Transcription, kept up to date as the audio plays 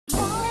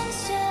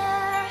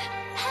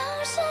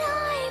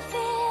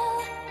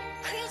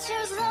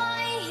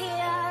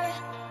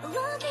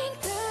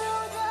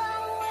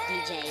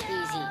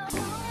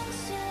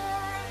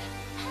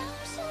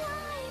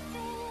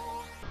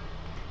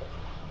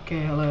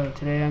Okay, hello.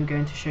 Today I'm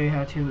going to show you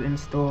how to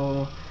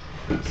install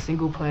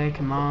single player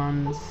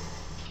commands,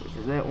 which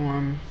is that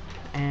one,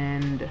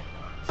 and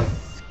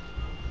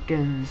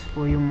skins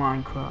for your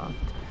Minecraft.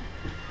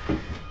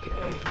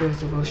 Okay,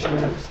 first of all,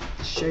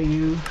 show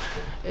you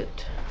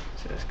it.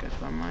 So let's go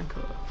to my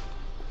Minecraft.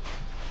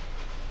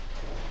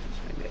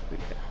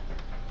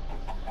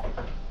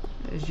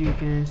 As you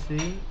can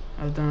see,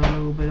 I've done a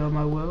little bit of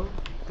my world,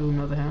 build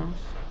another house.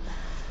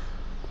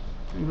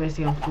 And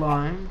basically I'm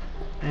flying,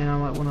 and I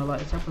might want to light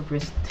this up. I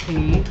press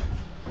T,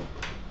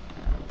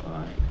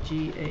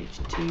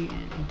 GHT,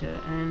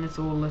 and it's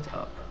all lit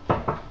up.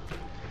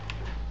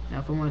 Now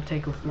if I want to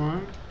take off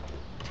flying,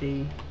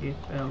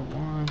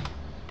 TFL1,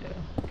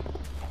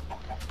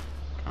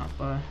 can't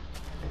fly.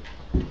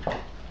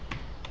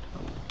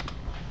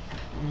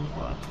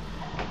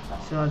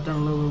 So I've done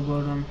a little bit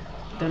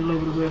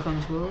of work on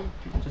this world.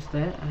 Not just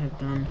that, I have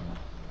done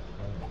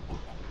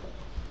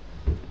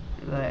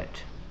that.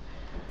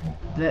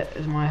 That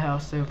is my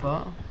house so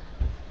far.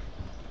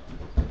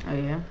 Oh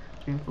yeah,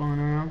 it's been flying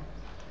around.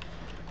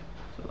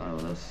 So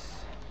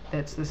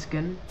that's the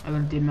skin. I got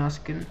a dead mouse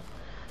skin.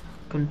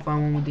 Couldn't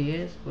find one with the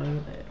ears, but I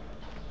got that.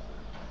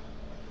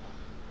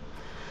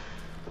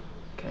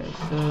 Okay,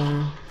 so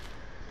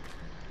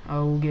I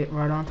will get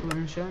right onto it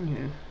and show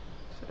you.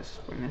 So let's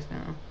bring this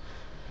down.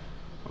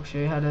 I'll show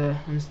you how to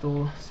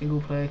install single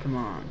player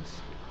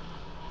commands.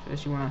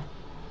 First you want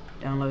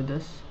to download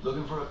this.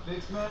 Looking for a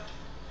fix, Matt?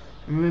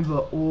 Remember,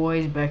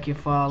 always back your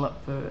file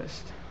up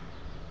first.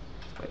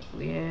 Wait for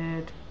the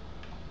ad.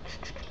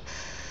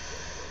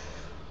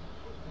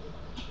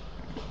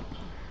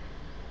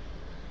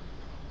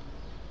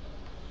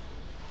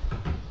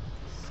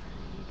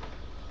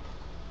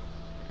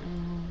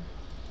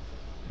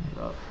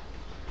 Up.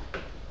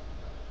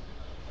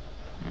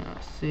 Now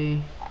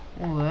see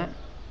all that.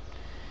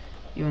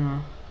 You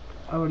wanna?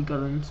 I already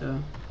got in,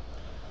 so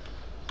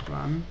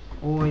run.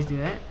 Always do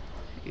that.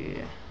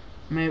 Yeah.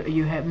 Maybe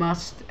you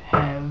must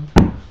have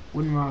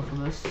wooden rod for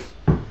this.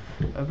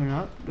 Open it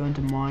up. Go into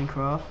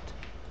Minecraft.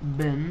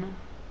 Bin. And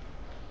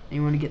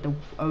you want to get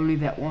only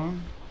that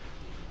one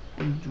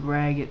and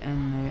drag it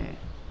in there.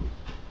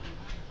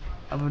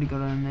 I've already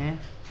got it in there.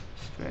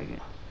 Just drag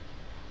it.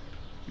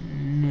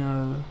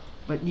 No.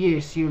 But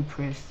yes, you would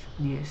press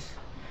yes.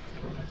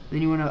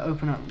 Then you want to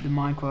open up the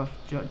Minecraft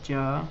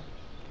jar.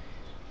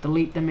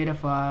 Delete the meta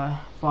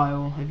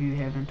file if you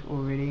haven't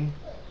already.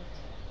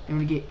 Then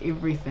we get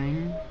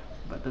everything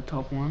but the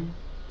top one.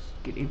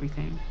 Just get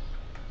everything.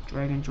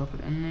 Drag and drop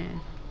it in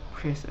there.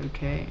 Press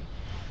OK.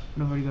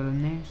 I've already got it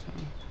in there, so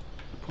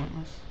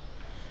pointless.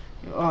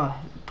 Oh,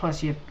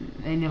 plus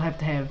then you'll have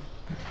to have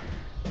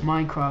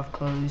Minecraft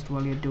closed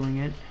while you're doing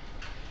it.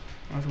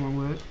 That won't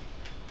work.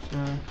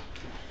 So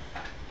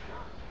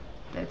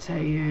that's how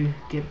you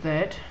get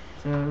that.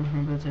 So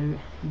remember to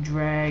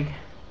drag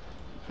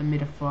the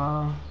meta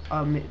file,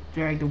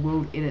 drag the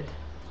world edit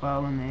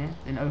file in there,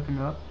 then open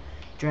it up,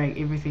 drag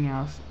everything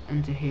else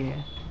into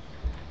here.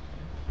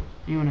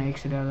 You want to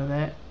exit out of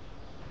that,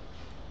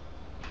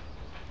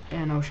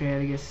 and I'll show you how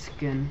to get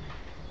skin.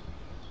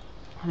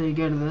 So you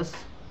go to this,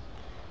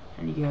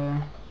 and you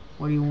go,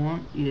 what do you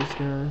want? You just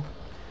go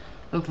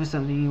look for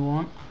something you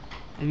want.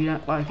 If you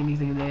don't like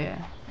anything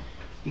there,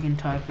 you can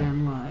type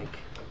in like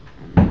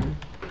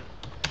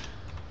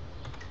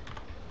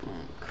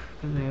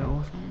because they're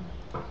awesome.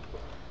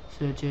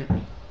 Search it.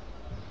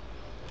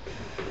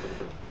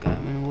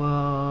 Gatman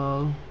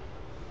World.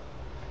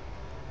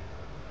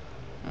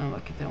 I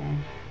like it, that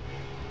one.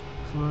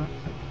 What?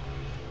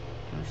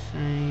 Let's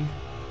see.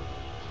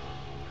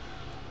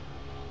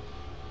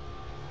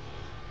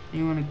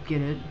 You want to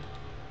get it.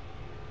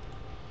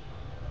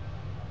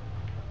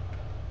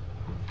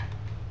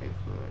 Wait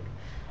for it.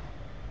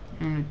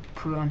 You want to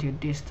put it onto your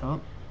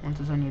desktop. Once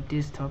it's on your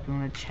desktop, you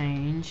want to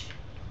change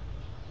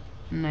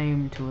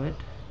name to it.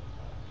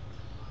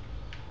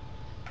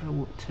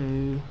 Go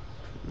to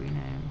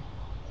rename.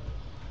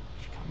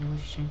 Which company was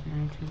you change the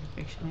name to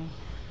actually?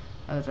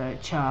 Oh, that's right,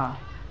 Char.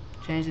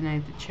 Change the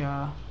name to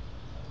Char.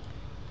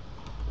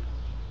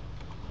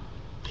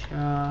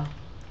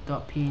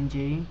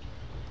 Char.png.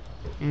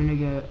 I'm gonna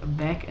go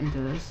back into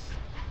this.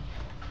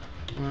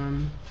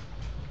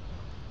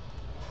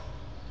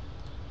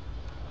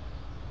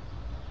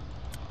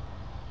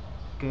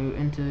 Go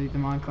into the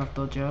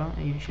Minecraft.jar.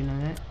 You should know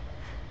that.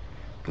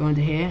 Go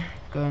into here.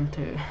 Go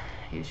into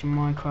here's your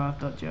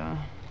Minecraft.jar.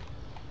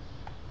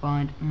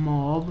 Find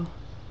mob.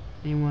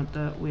 Then you want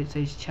the where it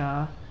says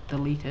char.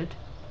 Delete it.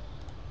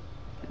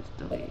 Just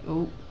delete.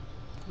 Oh,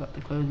 forgot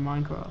to close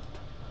Minecraft.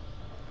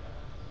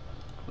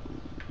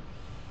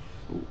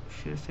 Oh,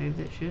 should have saved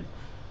that shit.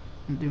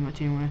 Didn't do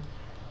much anyway.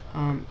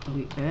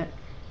 Delete that.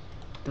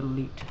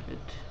 Delete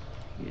it.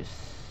 Yes.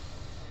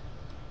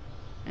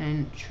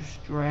 And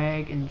just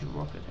drag and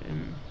drop it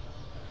in.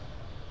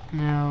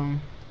 Now,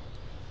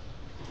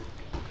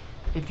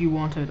 if you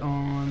want it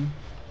on,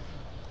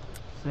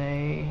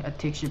 say, a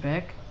texture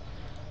pack,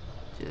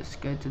 just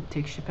go to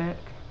texture pack,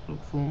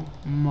 look for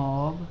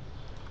mob,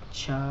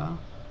 char,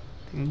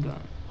 take a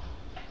gun.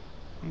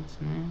 It's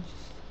nice.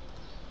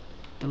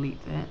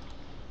 delete that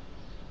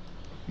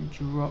and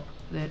drop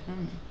that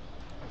in.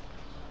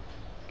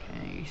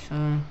 Okay,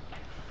 so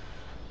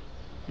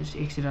just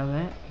exit out of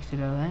that,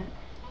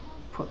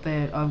 put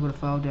that. I've got a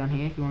file down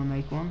here if you want to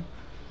make one.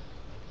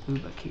 Ooh,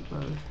 but keep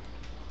both.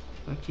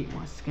 I keep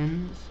my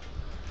skins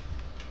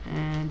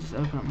and just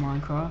open up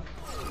Minecraft.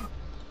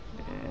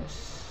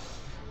 Yes.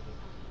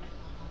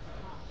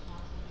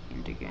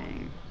 Into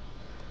game.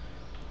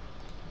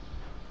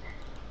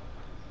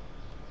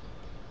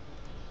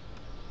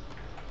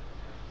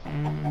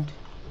 And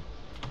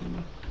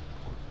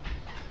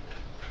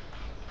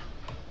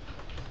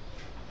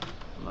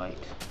light.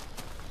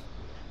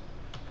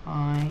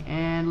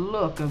 And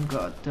look, I've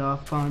got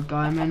Daft Punk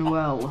Guy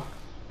Manuel.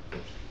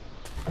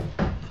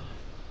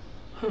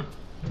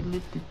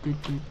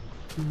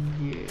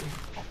 Yeah.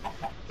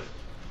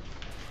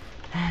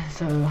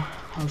 So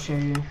I'll show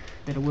you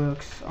that it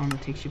works on the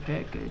texture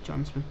pack,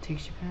 John Smith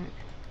texture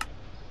pack.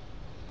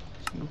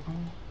 Single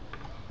panel.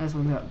 This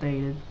one's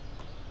outdated.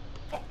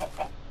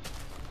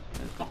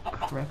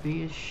 That's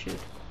crappy as shit.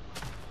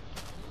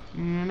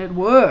 And it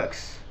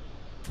works.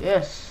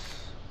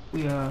 Yes,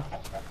 we are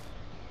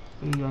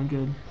going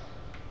good.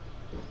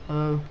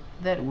 So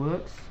that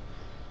works.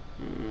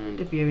 And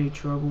if you have any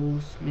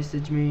troubles,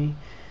 message me.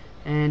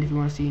 And if you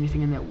want to see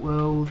anything in that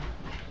world,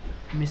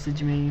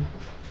 message me.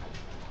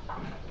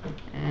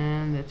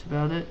 And that's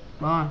about it.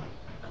 Bye.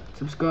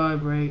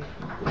 Subscribe, rate,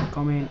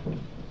 comment,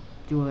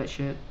 do all that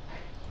shit.